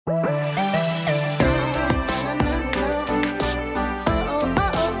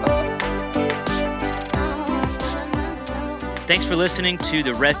Thanks for listening to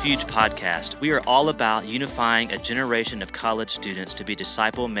the Refuge Podcast. We are all about unifying a generation of college students to be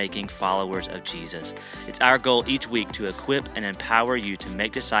disciple-making followers of Jesus. It's our goal each week to equip and empower you to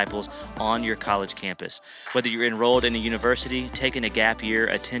make disciples on your college campus. Whether you're enrolled in a university, taking a gap year,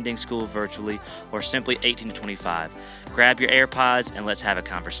 attending school virtually, or simply 18 to 25, grab your AirPods and let's have a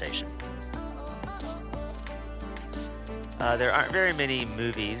conversation. There aren't very many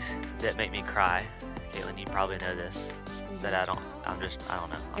movies that make me cry. Caitlin, you probably know this. That I don't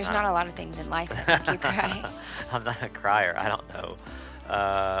know. There's not a lot of things in life that make you cry. I'm not a crier. I don't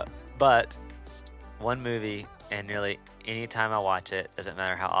know. But one movie, and nearly any time I watch it, doesn't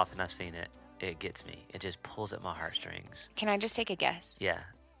matter how often I've seen it, it gets me. It just pulls at my heartstrings. Can I just take a guess? Yeah.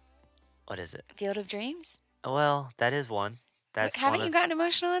 What is it? Field of Dreams? Well, that is one. Haven't you gotten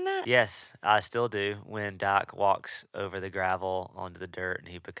emotional in that? Yes, I still do. When Doc walks over the gravel onto the dirt and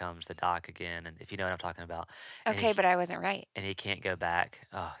he becomes the Doc again, and if you know what I'm talking about. Okay, but I wasn't right. And he can't go back.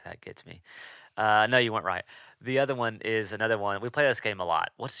 Oh, that gets me. No, you weren't right. The other one is another one. We play this game a lot.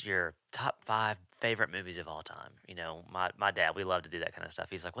 What's your top 5 favorite movies of all time? You know, my dad, we love to do that kind of stuff.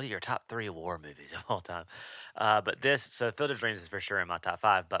 He's like, what are your top 3 war movies of all time? So Field of Dreams is for sure in my top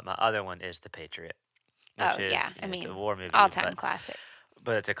 5, but my other one is The Patriot. It's a war movie. All-time classic.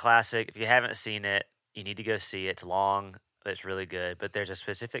 But it's a classic. If you haven't seen it, you need to go see it. It's long, but it's really good. But there's a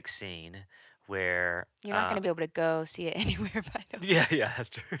specific scene where... You're not going to be able to go see it anywhere, by the way. Yeah, that's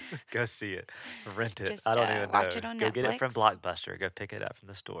true. Go see it. Rent it. Just, I don't even know. watch it on Go Netflix. get it from Blockbuster. Go pick it up from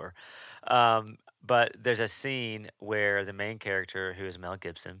the store. But there's a scene where the main character, who is Mel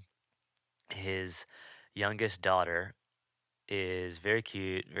Gibson, his youngest daughter is very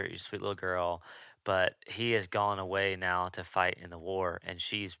cute, very sweet little girl, but he has gone away now to fight in the war, and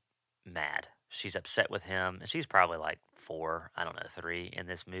she's mad. She's upset with him, and she's probably like 4, 3 in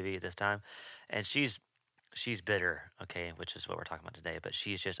this movie at this time, and she's bitter, okay, which is what we're talking about today, but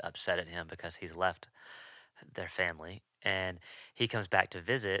she's just upset at him because he's left their family, and he comes back to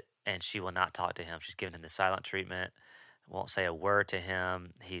visit, and she will not talk to him. She's giving him the silent treatment, won't say a word to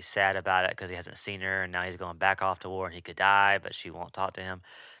him. He's sad about it because he hasn't seen her, and now he's going back off to war, and he could die, but she won't talk to him.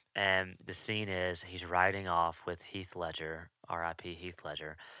 And the scene is he's riding off with Heath Ledger, R.I.P. Heath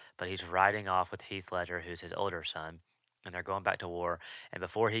Ledger, but he's riding off with Heath Ledger, who's his older son, and they're going back to war. And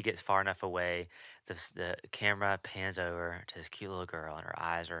before he gets far enough away, the camera pans over to this cute little girl, and her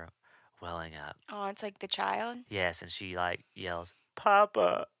eyes are welling up. Oh, it's like the child? Yes, and she like yells,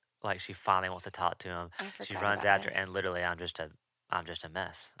 "Papa!" Like she finally wants to talk to him. She runs after, and literally, I'm just a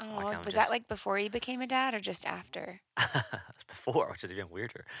mess. Oh, was that like before you became a dad or just after? It's before, which is even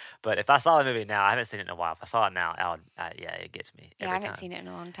weirder. But if I saw the movie now, I haven't seen it in a while. If I saw it now, it gets me. Yeah, I haven't seen it in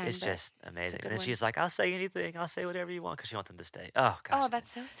a long time. It's just amazing. And then she's like, "I'll say anything. I'll say whatever you want," because she wants him to stay. Oh gosh. Oh,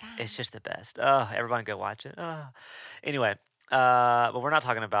 that's so sad. It's just the best. Oh, everyone go watch it. Oh. Anyway, but we're not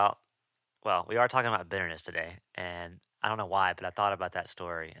talking about. Well, we are talking about bitterness today, and I don't know why, but I thought about that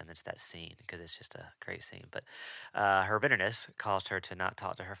story and it's that scene because it's just a great scene. But her bitterness caused her to not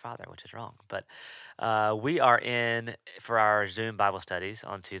talk to her father, which is wrong. But we are in for our Zoom Bible studies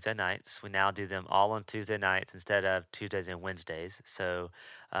on Tuesday nights. We now do them all on Tuesday nights instead of Tuesdays and Wednesdays. So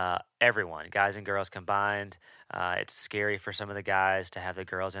everyone, guys and girls combined, it's scary for some of the guys to have the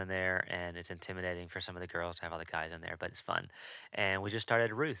girls in there, and it's intimidating for some of the girls to have all the guys in there, but it's fun. And we just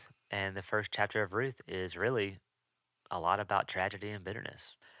started Ruth, and the first chapter of Ruth is really a lot about tragedy and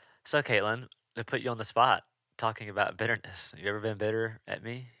bitterness. So, Caitlin, to put you on the spot, talking about bitterness, you ever been bitter at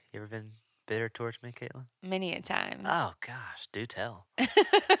me? You ever been bitter towards me, Caitlin? Many a times. Oh, gosh, do tell.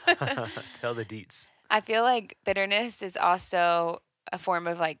 Tell the deets. I feel like bitterness is also a form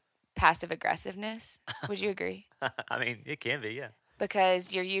of like passive aggressiveness. Would you agree? I mean, it can be, yeah.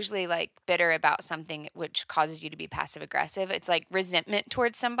 Because you're usually like bitter about something which causes you to be passive aggressive. It's like resentment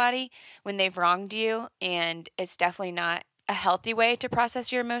towards somebody when they've wronged you, and it's definitely not a healthy way to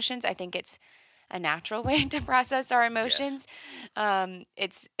process your emotions. I think it's a natural way to process our emotions.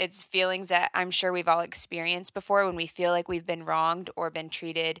 Yes. It's feelings that I'm sure we've all experienced before when we feel like we've been wronged or been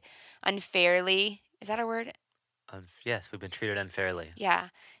treated unfairly. Is that a word? Yes, we've been treated unfairly. Yeah.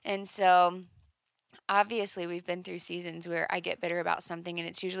 And so obviously we've been through seasons where I get bitter about something, and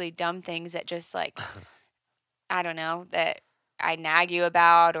it's usually dumb things that just like, I don't know, that I nag you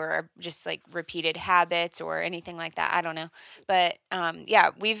about, or just like repeated habits or anything like that. I don't know. But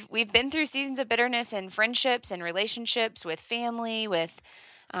we've been through seasons of bitterness in friendships and relationships with family, with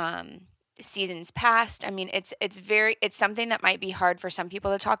seasons past. I mean, it's something that might be hard for some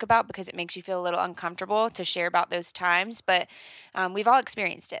people to talk about because it makes you feel a little uncomfortable to share about those times, but we've all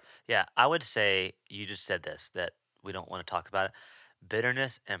experienced it. Yeah, I would say you just said this that we don't want to talk about it.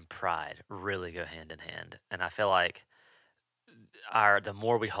 Bitterness and pride really go hand in hand, and I feel like our the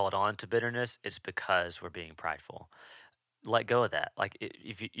more we hold on to bitterness, it's because we're being prideful. Let go of that. Like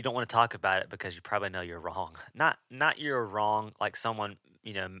if you don't want to talk about it because you probably know you're wrong. Not you're wrong. Like someone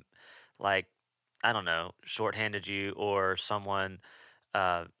like I don't know, shorthanded you or someone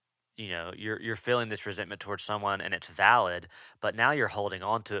uh, you're feeling this resentment towards someone and it's valid, but now you're holding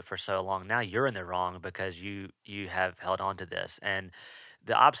on to it for so long. Now you're in the wrong because you have held on to this. And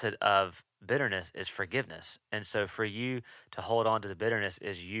the opposite of bitterness is forgiveness. And so for you to hold on to the bitterness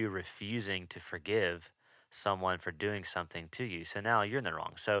is you refusing to forgive someone for doing something to you. So now you're in the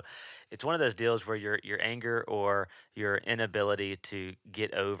wrong. So it's one of those deals where your anger or your inability to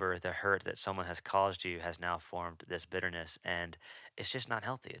get over the hurt that someone has caused you has now formed this bitterness, and it's just not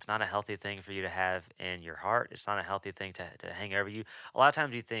healthy. It's not a healthy thing for you to have in your heart. It's not a healthy thing to hang over you. A lot of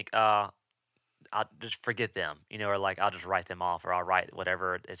times you think, I'll just forget them, or like I'll just write them off, or I'll write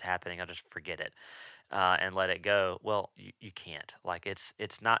whatever is happening. I'll just forget it and let it go. Well, you can't. Like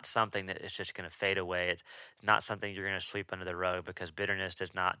it's not something that is just going to fade away. It's not something you're going to sweep under the rug because bitterness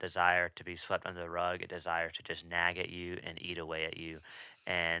does not desire to be swept under the rug. It desires to just nag at you and eat away at you,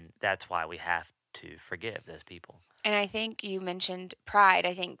 and that's why we have to forgive those people. And I think you mentioned pride.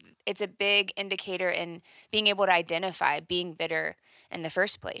 I think it's a big indicator in being able to identify being bitter in the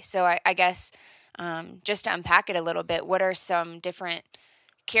first place. So I guess just to unpack it a little bit, what are some different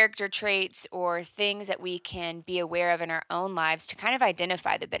character traits or things that we can be aware of in our own lives to kind of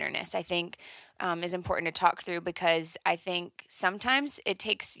identify the bitterness? I think is important to talk through because I think sometimes it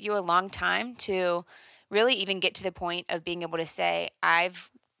takes you a long time to really even get to the point of being able to say,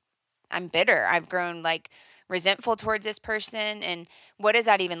 I'm bitter. I've grown resentful towards this person. And what does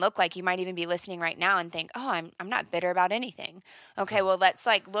that even look like? You might even be listening right now and think, oh, I'm not bitter about anything. Okay, well, let's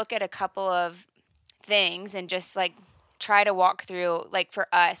look at a couple of things and just try to walk through, for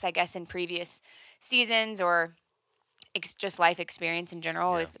us, I guess, in previous seasons or just life experience in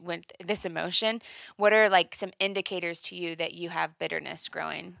general with this emotion. What are some indicators to you that you have bitterness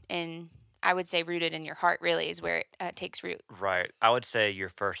growing in? I would say rooted in your heart really is where it takes root. Right. I would say your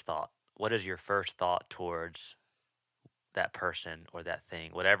first thought. What is your first thought towards that person or that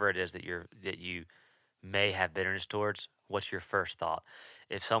thing, whatever it is that you may have bitterness towards? What's your first thought?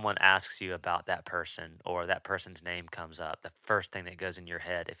 If someone asks you about that person or that person's name comes up, the first thing that goes in your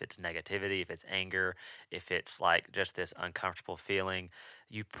head, if it's negativity, if it's anger, if it's just this uncomfortable feeling,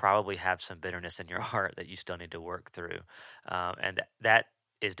 you probably have some bitterness in your heart that you still need to work through. And that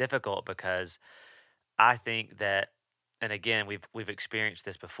is difficult because I think that, and again, we've experienced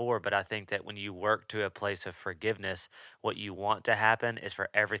this before, but I think that when you work to a place of forgiveness, what you want to happen is for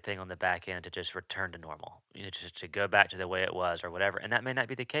everything on the back end to just return to normal, just to go back to the way it was or whatever. And that may not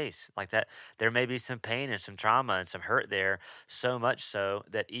be the case. Like that, there may be some pain and some trauma and some hurt there, so much so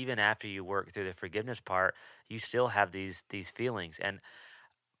that even after you work through the forgiveness part, you still have these feelings. And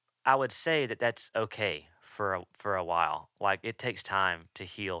I would say that that's okay for a while. Like it takes time to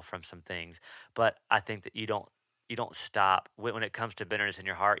heal from some things, but I think that you don't stop when it comes to bitterness in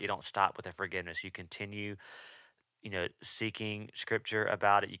your heart. You don't stop with the forgiveness. You continue, seeking scripture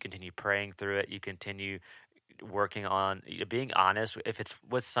about it. You continue praying through it. You continue working on being honest. If it's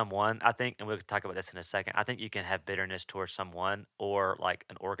with someone, I think, and we'll talk about this in a second. I think you can have bitterness towards someone or like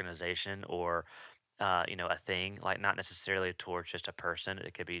an organization or a thing, like not necessarily towards just a person.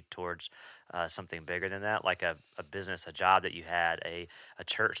 It could be towards something bigger than that, like a business, a job that you had, a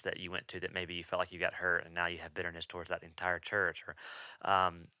church that you went to that maybe you felt like you got hurt and now you have bitterness towards that entire church.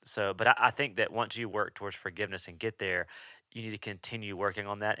 But I think that once you work towards forgiveness and get there, you need to continue working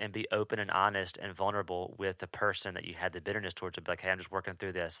on that and be open and honest and vulnerable with the person that you had the bitterness towards. To be like, hey, I'm just working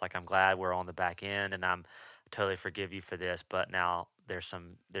through this. Like, I'm glad we're on the back end and I'm totally forgive you for this, but now there's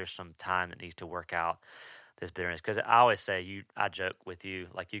some time that needs to work out this bitterness. Because I always say, I joke with you,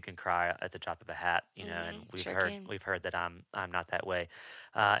 like you can cry at the drop of a hat, and we've heard that I'm not that way,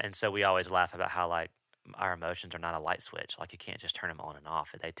 and so we always laugh about how our emotions are not a light switch. Like you can't just turn them on and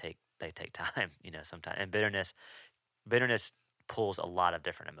off. They take time, sometimes. And bitterness pulls a lot of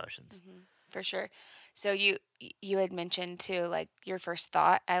different emotions. Mm-hmm. For sure. So you had mentioned too, your first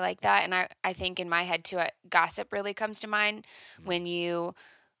thought. I like that, and I think in my head too, gossip really comes to mind when you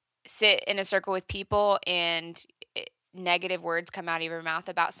sit in a circle with people and negative words come out of your mouth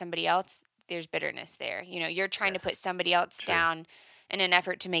about somebody else. There's bitterness there. You're trying to put somebody else True. down in an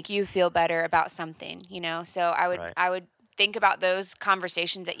effort to make you feel better about something. So I would Right. I would think about those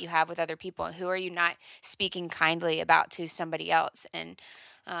conversations that you have with other people. Who are you not speaking kindly about to somebody else? And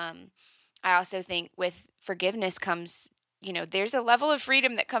I also think with forgiveness comes, there's a level of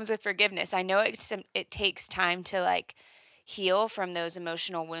freedom that comes with forgiveness. I know it takes time to like heal from those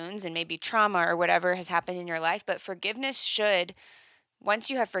emotional wounds and maybe trauma or whatever has happened in your life, but forgiveness should, once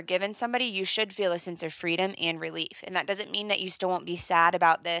you have forgiven somebody, you should feel a sense of freedom and relief. And that doesn't mean that you still won't be sad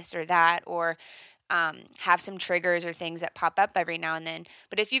about this or that, or have some triggers or things that pop up every now and then.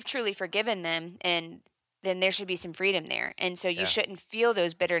 But if you've truly forgiven them, and then there should be some freedom there. And so you Yeah. shouldn't feel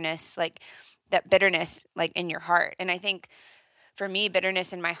those bitterness, like that bitterness, like in your heart. And I think for me,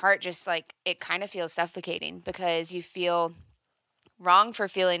 bitterness in my heart, just like it kind of feels suffocating because you feel wrong for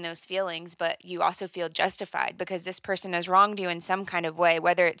feeling those feelings, but you also feel justified because this person has wronged you in some kind of way,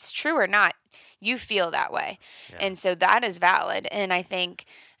 whether it's true or not, you feel that way. Yeah. And so that is valid. And I think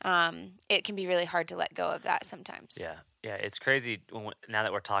it can be really hard to let go of that sometimes. Yeah, yeah, it's crazy now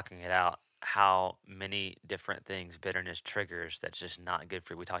that we're talking it out, how many different things bitterness triggers that's just not good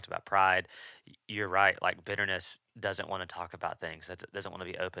for you. We talked about pride. You're right. Like bitterness doesn't want to talk about things. Doesn't want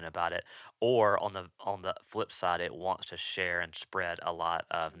to be open about it. Or on the flip side, it wants to share and spread a lot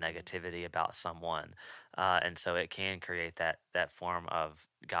of negativity about someone, and so it can create that form of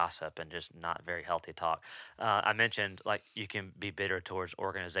gossip and just not very healthy talk. I mentioned like you can be bitter towards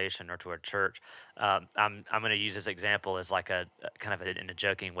organization or toward church. I'm going to use this example as like a kind of in a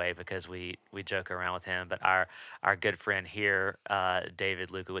joking way because we joke around with him. But our good friend here, David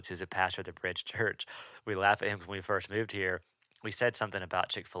Lukowitz, who's a pastor at the Bridge Church, we laugh at him when we first moved here. We said something about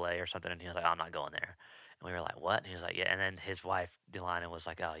Chick-fil-A or something, and he was like, "Oh, I'm not going there." And we were like, "What?" And he was like, "Yeah." And then his wife Delina was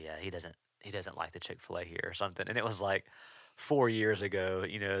like, "Oh yeah, he doesn't like the Chick-fil-A here or something." And it was like 4 years ago,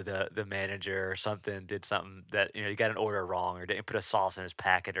 the manager or something did something that, he got an order wrong or didn't put a sauce in his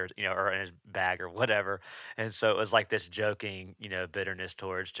packet or, or in his bag or whatever. And so it was like this joking, bitterness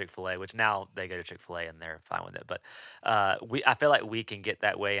towards Chick-fil-A, which now they go to Chick-fil-A and they're fine with it. But I feel like we can get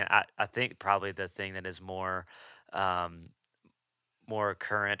that way. And I think probably the thing that is um, more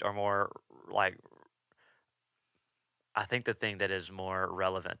current or more like I think the thing that is more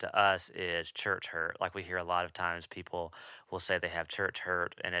relevant to us is church hurt. Like we hear a lot of times people will say they have church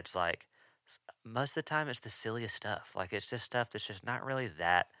hurt, and it's like most of the time it's the silliest stuff. Like it's just stuff that's just not really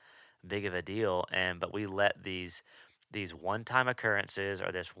that big of a deal. And but we let these one-time occurrences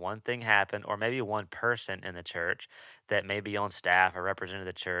or this one thing happen, or maybe one person in the church that may be on staff or representative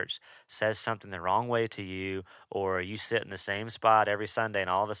of the church says something the wrong way to you, or you sit in the same spot every Sunday and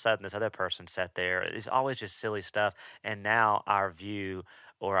all of a sudden this other person sat there. It's always just silly stuff. And now our view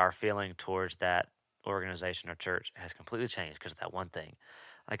or our feeling towards that organization or church has completely changed because of that one thing.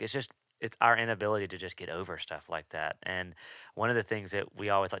 Like it's our inability to just get over stuff like that. And one of the things that we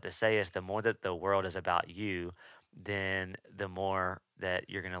always like to say is the more that the world is about you, then the more that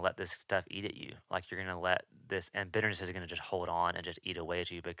you're going to let this stuff eat at you. Like you're going to let this, and bitterness is going to just hold on and just eat away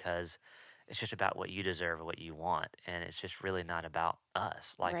at you because it's just about what you deserve or what you want. And it's just really not about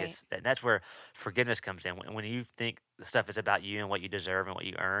us. Like Right. and that's where forgiveness comes in. When you think the stuff is about you and what you deserve and what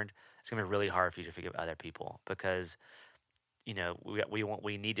you earned, it's going to be really hard for you to forgive other people because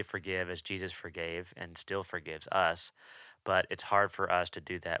we need to forgive as Jesus forgave and still forgives us, but it's hard for us to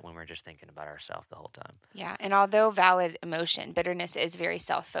do that when we're just thinking about ourselves the whole time. Yeah. And although valid emotion, bitterness is very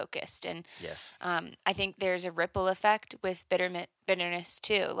self focused. And Yes. I think there's a ripple effect with bitterness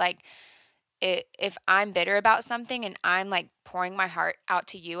too. Like, if I'm bitter about something and I'm like pouring my heart out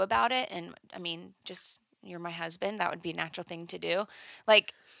to you about it, and I mean, just you're my husband, that would be a natural thing to do.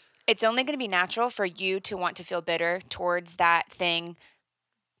 Like, it's only going to be natural for you to want to feel bitter towards that thing,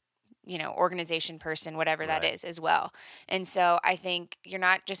 organization, person, whatever that Right. is as well. And so I think you're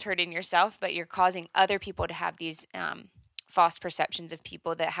not just hurting yourself, but you're causing other people to have these false perceptions of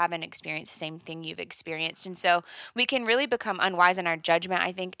people that haven't experienced the same thing you've experienced. And so we can really become unwise in our judgment,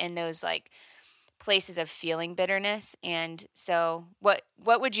 I think, in those like places of feeling bitterness. And so what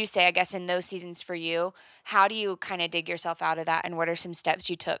would you say, I guess, in those seasons for you? How do you kind of dig yourself out of that, and what are some steps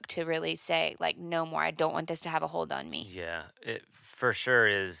you took to really say like, no more, I don't want this to have a hold on me? Yeah, it for sure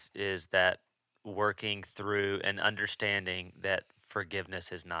is that working through and understanding that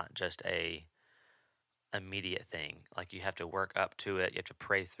forgiveness is not just a immediate thing. Like you have to work up to it, you have to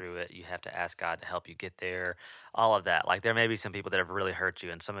pray through it, you have to ask God to help you get there, all of that. Like there may be some people that have really hurt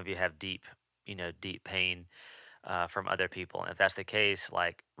you, and some of you have deep pain from other people. And if that's the case,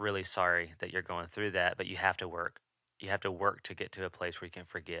 like really sorry that you're going through that, but you have to work. You have to work to get to a place where you can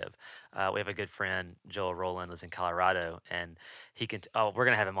forgive. We have a good friend, Joel Rowland, lives in Colorado, and he can. We're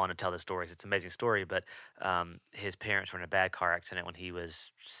gonna have him on to tell the stories. It's an amazing story, but his parents were in a bad car accident when he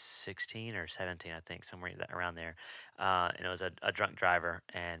was 16 or 17, I think, somewhere around there. And it was a drunk driver,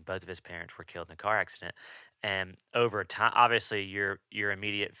 and both of his parents were killed in the car accident. And over time, obviously, your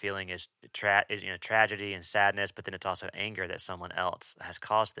immediate feeling is tragedy and sadness, but then it's also anger that someone else has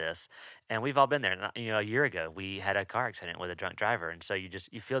caused this. And we've all been there. A year ago, we had a car accident with a drunk driver, and so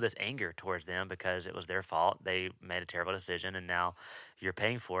you feel this anger towards them because it was their fault. They made a terrible decision, and now you're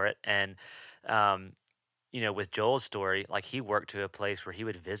paying for it. And with Joel's story, like, he worked to a place where he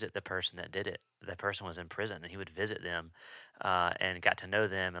would visit the person that did it. That person was in prison, and he would visit them and got to know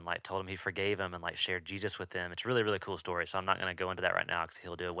them, and like told them he forgave them, and like shared Jesus with them. It's really, really cool story. So I'm not going to go into that right now because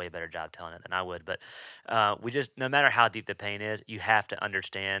he'll do a way better job telling it than I would. But no matter how deep the pain is, you have to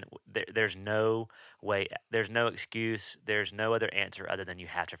understand there's no way, there's no excuse, there's no other answer other than you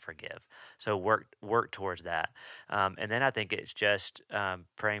have to forgive. So work towards that. And then I think it's just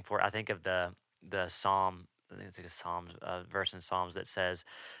praying for. I think of the Psalm. I think it's like a Psalms verse in Psalms that says,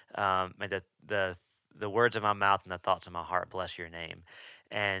 "May the words of my mouth and the thoughts of my heart bless your name."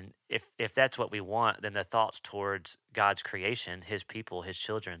 And if that's what we want, then the thoughts towards God's creation, His people, His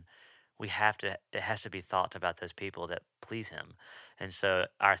children, it has to be thoughts about those people that please Him. And so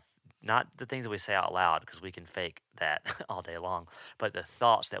not the things that we say out loud, because we can fake that all day long, but the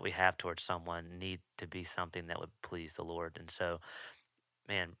thoughts that we have towards someone need to be something that would please the Lord. And so,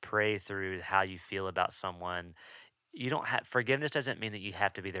 man, pray through how you feel about someone. Forgiveness doesn't mean that you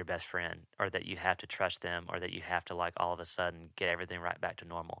have to be their best friend, or that you have to trust them, or that you have to, like, all of a sudden get everything right back to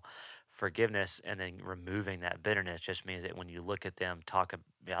normal. Forgiveness and then removing that bitterness just means that when you look at them, talk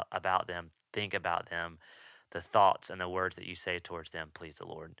about them, think about them, the thoughts and the words that you say towards them please the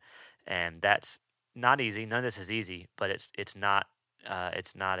Lord. And that's not easy. None of this is easy, but it's not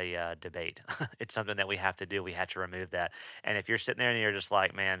a debate. It's something that we have to do. We have to remove that. And if you're sitting there and you're just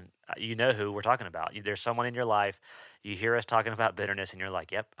like, man, you know who we're talking about. There's someone in your life. You hear us talking about bitterness, and you're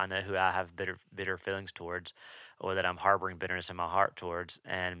like, yep, I know who I have bitter feelings towards, or that I'm harboring bitterness in my heart towards.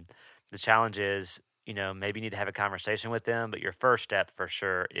 And the challenge is, maybe you need to have a conversation with them, but your first step for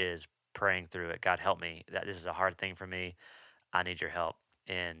sure is praying through it. God, help me. This is a hard thing for me. I need your help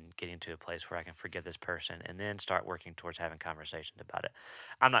in getting to a place where I can forgive this person, and then start working towards having conversations about it.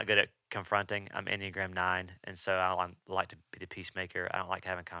 I'm not good at confronting. I'm Enneagram 9, and so I like to be the peacemaker. I don't like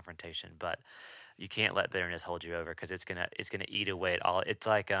having confrontation, but you can't let bitterness hold you over, because it's gonna eat away at all. It's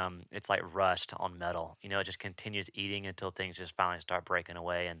like rust on metal. It just continues eating until things just finally start breaking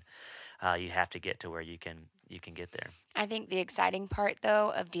away, and you have to get to where you can get there. I think the exciting part,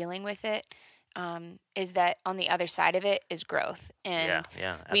 though, of dealing with it is that on the other side of it is growth. And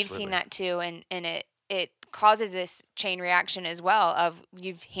yeah, we've seen that too. And it causes this chain reaction as well of,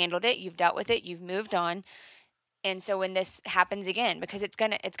 you've handled it, you've dealt with it, you've moved on. And so when this happens again, because it's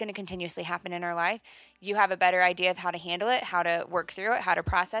gonna continuously happen in our life, you have a better idea of how to handle it, how to work through it, how to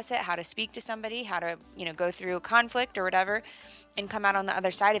process it, how to speak to somebody, how to go through conflict or whatever, and come out on the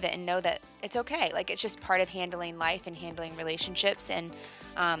other side of it and know that it's okay. Like, it's just part of handling life and handling relationships, and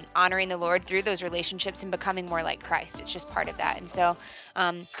honoring the Lord through those relationships and becoming more like Christ. It's just part of that. And so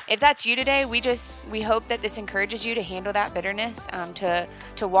if that's you today, we hope that this encourages you to handle that bitterness, to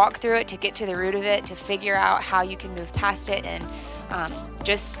walk through it, to get to the root of it, to figure out how you can move past it, and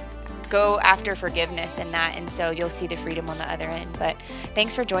just go after forgiveness and that. And so you'll see the freedom on the other end. But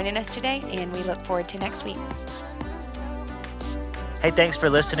thanks for joining us today, and we look forward to next week. Hey, thanks for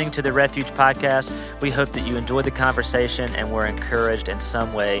listening to the Refuge Podcast. We hope that you enjoyed the conversation and were encouraged in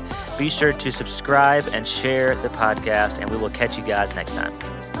some way. Be sure to subscribe and share the podcast, and we will catch you guys next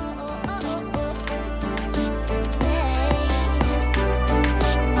time.